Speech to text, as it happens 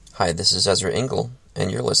Hi, this is Ezra Engel,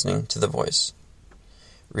 and you're listening to The Voice.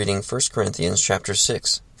 Reading 1 Corinthians chapter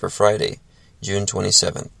 6 for Friday, June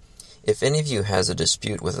 27th. If any of you has a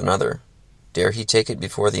dispute with another, dare he take it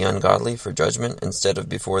before the ungodly for judgment instead of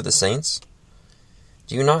before the saints?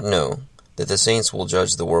 Do you not know that the saints will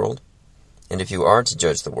judge the world? And if you are to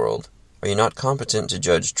judge the world, are you not competent to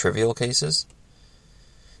judge trivial cases?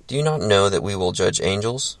 Do you not know that we will judge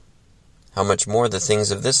angels? How much more the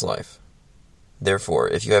things of this life? Therefore,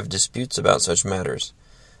 if you have disputes about such matters,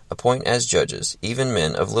 appoint as judges even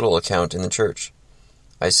men of little account in the church.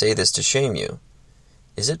 I say this to shame you.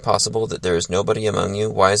 Is it possible that there is nobody among you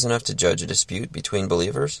wise enough to judge a dispute between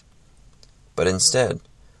believers? But instead,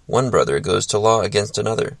 one brother goes to law against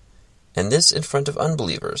another, and this in front of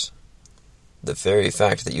unbelievers. The very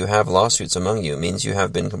fact that you have lawsuits among you means you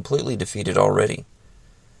have been completely defeated already.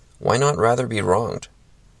 Why not rather be wronged?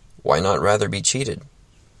 Why not rather be cheated?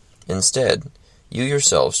 Instead, you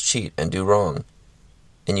yourselves cheat and do wrong,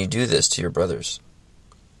 and you do this to your brothers.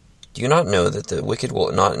 Do you not know that the wicked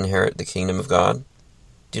will not inherit the kingdom of God?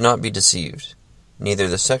 Do not be deceived. Neither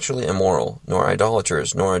the sexually immoral, nor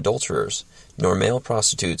idolaters, nor adulterers, nor male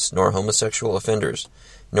prostitutes, nor homosexual offenders,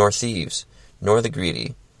 nor thieves, nor the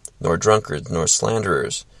greedy, nor drunkards, nor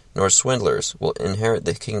slanderers, nor swindlers will inherit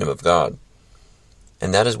the kingdom of God.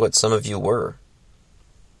 And that is what some of you were.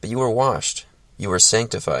 But you were washed, you were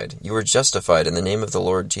sanctified, you were justified in the name of the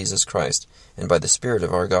Lord Jesus Christ, and by the Spirit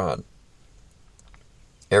of our God.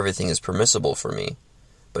 Everything is permissible for me,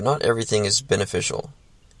 but not everything is beneficial.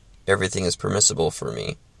 Everything is permissible for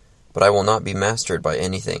me, but I will not be mastered by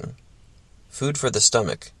anything. Food for the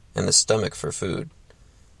stomach, and the stomach for food,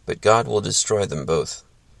 but God will destroy them both.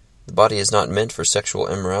 The body is not meant for sexual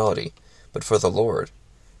immorality, but for the Lord,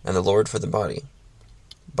 and the Lord for the body.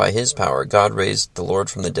 By His power God raised the Lord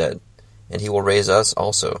from the dead, and He will raise us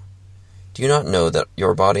also. Do you not know that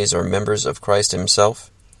your bodies are members of Christ Himself?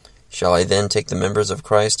 Shall I then take the members of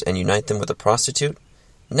Christ and unite them with a prostitute?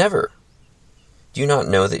 Never! Do you not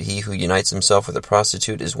know that he who unites himself with a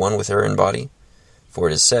prostitute is one with her in body? For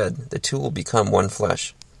it is said, the two will become one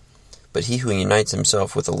flesh. But he who unites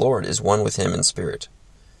himself with the Lord is one with Him in spirit.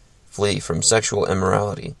 Flee from sexual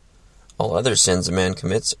immorality. All other sins a man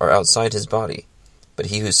commits are outside his body, but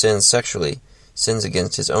he who sins sexually sins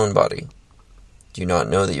against his own body. Do you not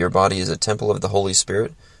know that your body is a temple of the Holy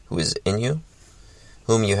Spirit, who is in you,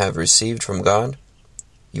 whom you have received from God?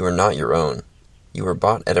 You are not your own. You were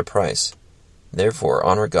bought at a price. Therefore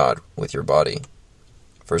honor God with your body.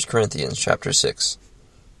 1 Corinthians chapter 6.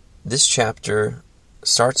 This chapter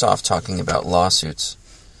starts off talking about lawsuits.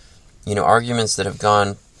 Arguments that have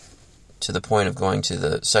gone to the point of going to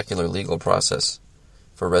the secular legal process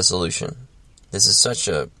for resolution. This is such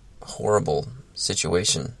a horrible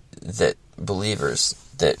situation that believers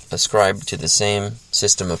that ascribe to the same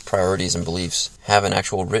system of priorities and beliefs have an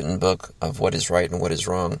actual written book of what is right and what is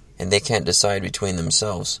wrong, and they can't decide between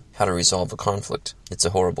themselves how to resolve a conflict. It's a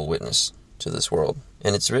horrible witness to this world.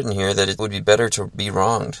 And it's written here that it would be better to be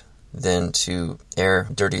wronged than to air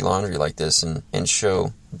dirty laundry like this and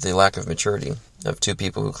show the lack of maturity of two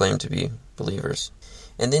people who claim to be believers.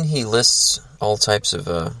 And then he lists all types of,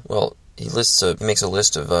 he makes a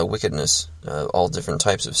list of wickedness, all different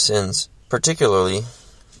types of sins, particularly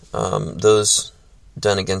those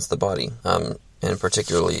done against the body, and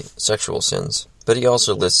particularly sexual sins. But he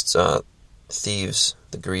also lists thieves,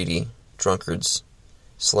 the greedy, drunkards,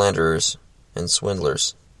 slanderers, and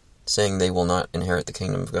swindlers, saying they will not inherit the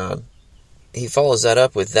kingdom of God. He follows that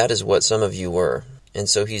up with, that is what some of you were. And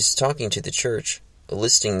so he's talking to the church,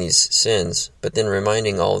 listing these sins, but then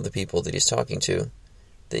reminding all of the people that he's talking to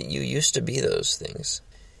that you used to be those things.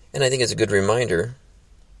 And I think it's a good reminder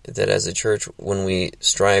that as a church, when we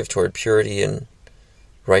strive toward purity and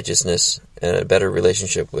righteousness and a better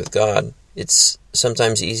relationship with God, it's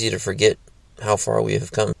sometimes easy to forget how far we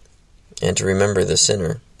have come and to remember the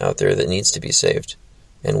sinner out there that needs to be saved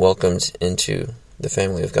and welcomed into the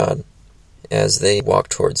family of God as they walk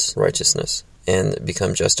towards righteousness and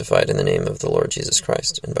become justified in the name of the Lord Jesus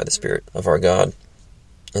Christ and by the Spirit of our God.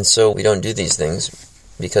 And so we don't do these things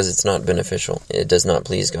because it's not beneficial. It does not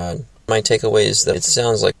please God. My takeaway is that it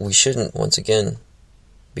sounds like we shouldn't, once again,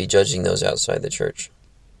 be judging those outside the church.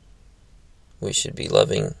 We should be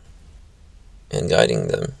loving and guiding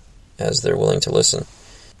them as they're willing to listen.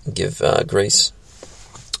 Give grace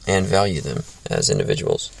and value them as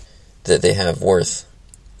individuals. That they have worth,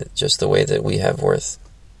 just the way that we have worth.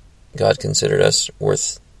 God considered us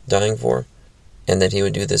worth dying for, and that He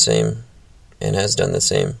would do the same, and has done the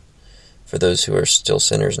same, for those who are still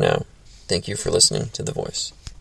sinners now. Thank you for listening to The Voice.